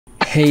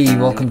Hey,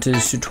 welcome to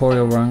this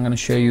tutorial where I'm going to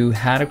show you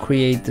how to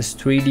create this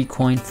 3D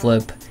coin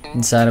flip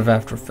inside of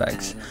After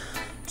Effects.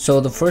 So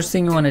the first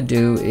thing you want to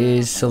do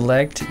is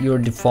select your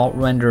default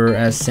renderer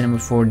as Cinema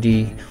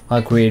 4D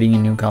while creating a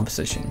new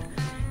composition.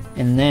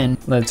 And then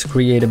let's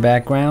create a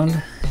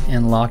background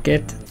and lock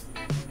it.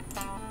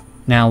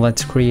 Now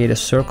let's create a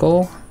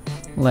circle.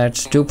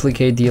 Let's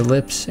duplicate the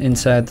ellipse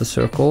inside the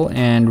circle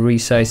and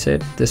resize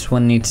it. This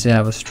one needs to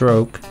have a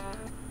stroke.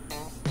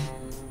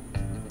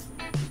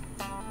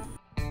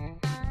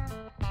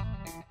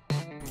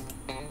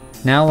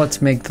 Now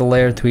let's make the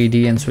layer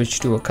 3D and switch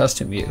to a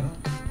custom view.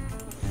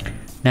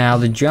 Now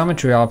the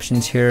geometry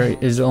options here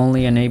is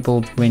only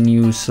enabled when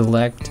you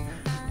select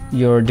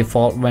your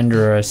default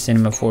renderer as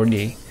Cinema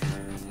 4D.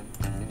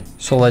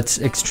 So let's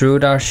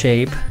extrude our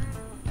shape,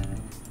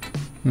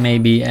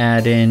 maybe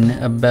add in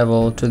a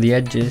bevel to the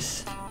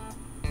edges.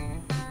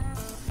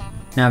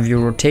 Now if you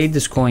rotate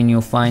this coin,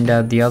 you'll find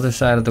out the other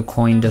side of the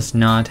coin does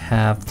not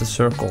have the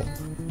circle.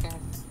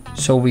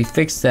 So we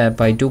fix that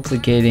by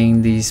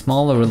duplicating the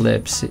smaller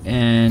ellipse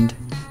and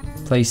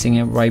placing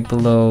it right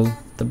below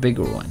the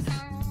bigger one.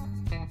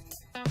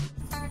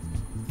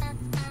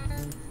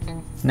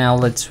 Now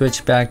let's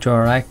switch back to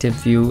our active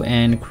view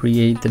and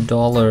create the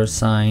dollar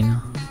sign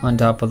on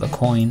top of the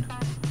coin.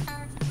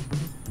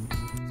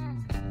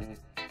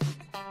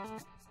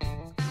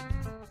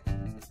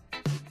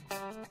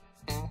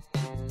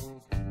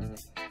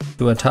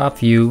 To a top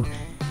view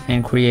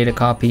and create a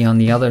copy on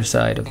the other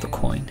side of the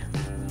coin.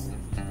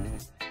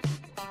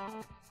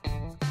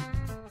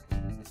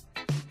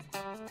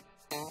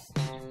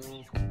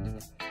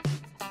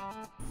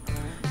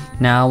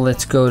 Now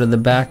let's go to the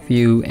back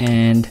view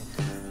and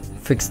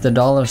fix the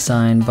dollar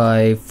sign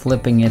by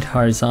flipping it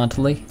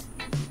horizontally.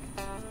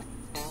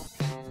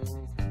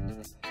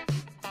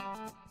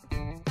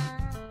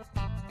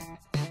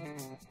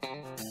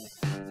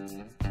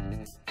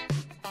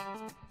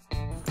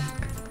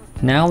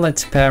 Now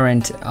let's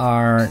parent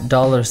our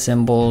dollar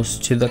symbols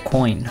to the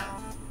coin.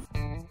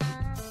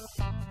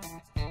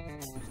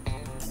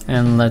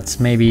 And let's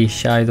maybe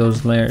shy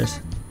those layers.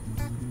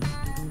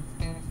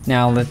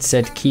 Now let's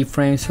set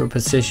keyframes for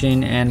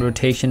position and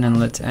rotation and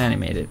let's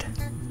animate it.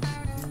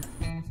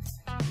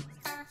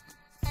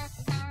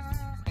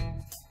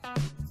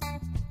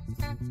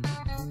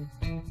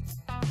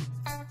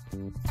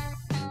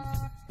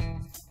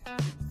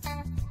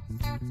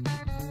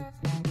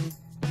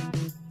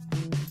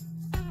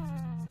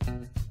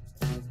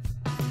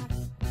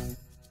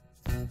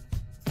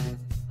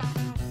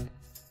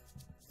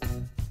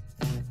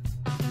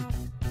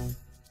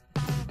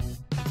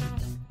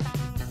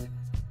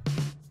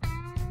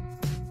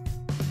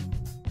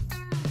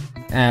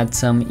 Add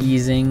some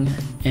easing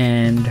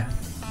and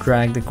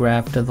drag the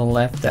graph to the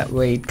left, that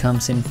way it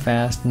comes in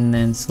fast and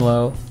then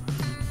slow.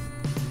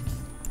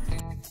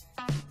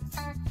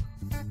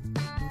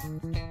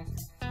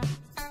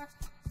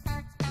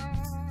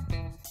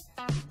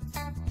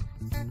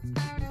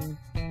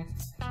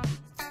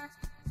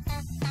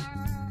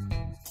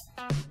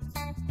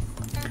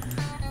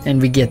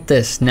 And we get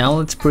this. Now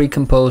let's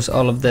pre-compose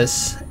all of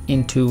this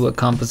into a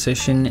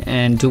composition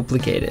and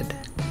duplicate it.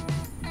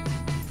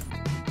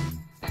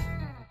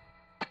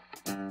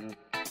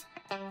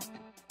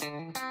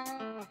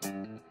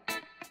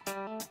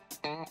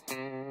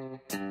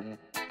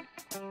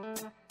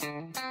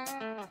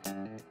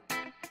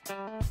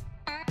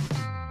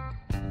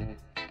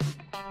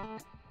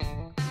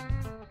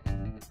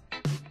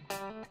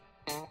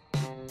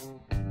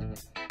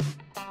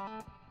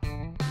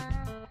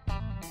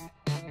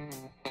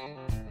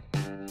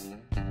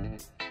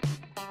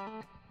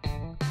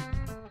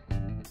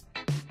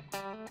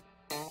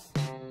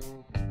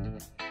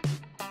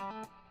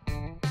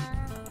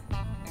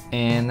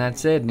 And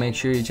that's it. Make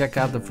sure you check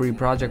out the free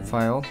project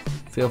file.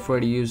 Feel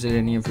free to use it in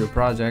any of your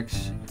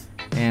projects.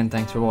 And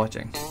thanks for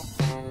watching.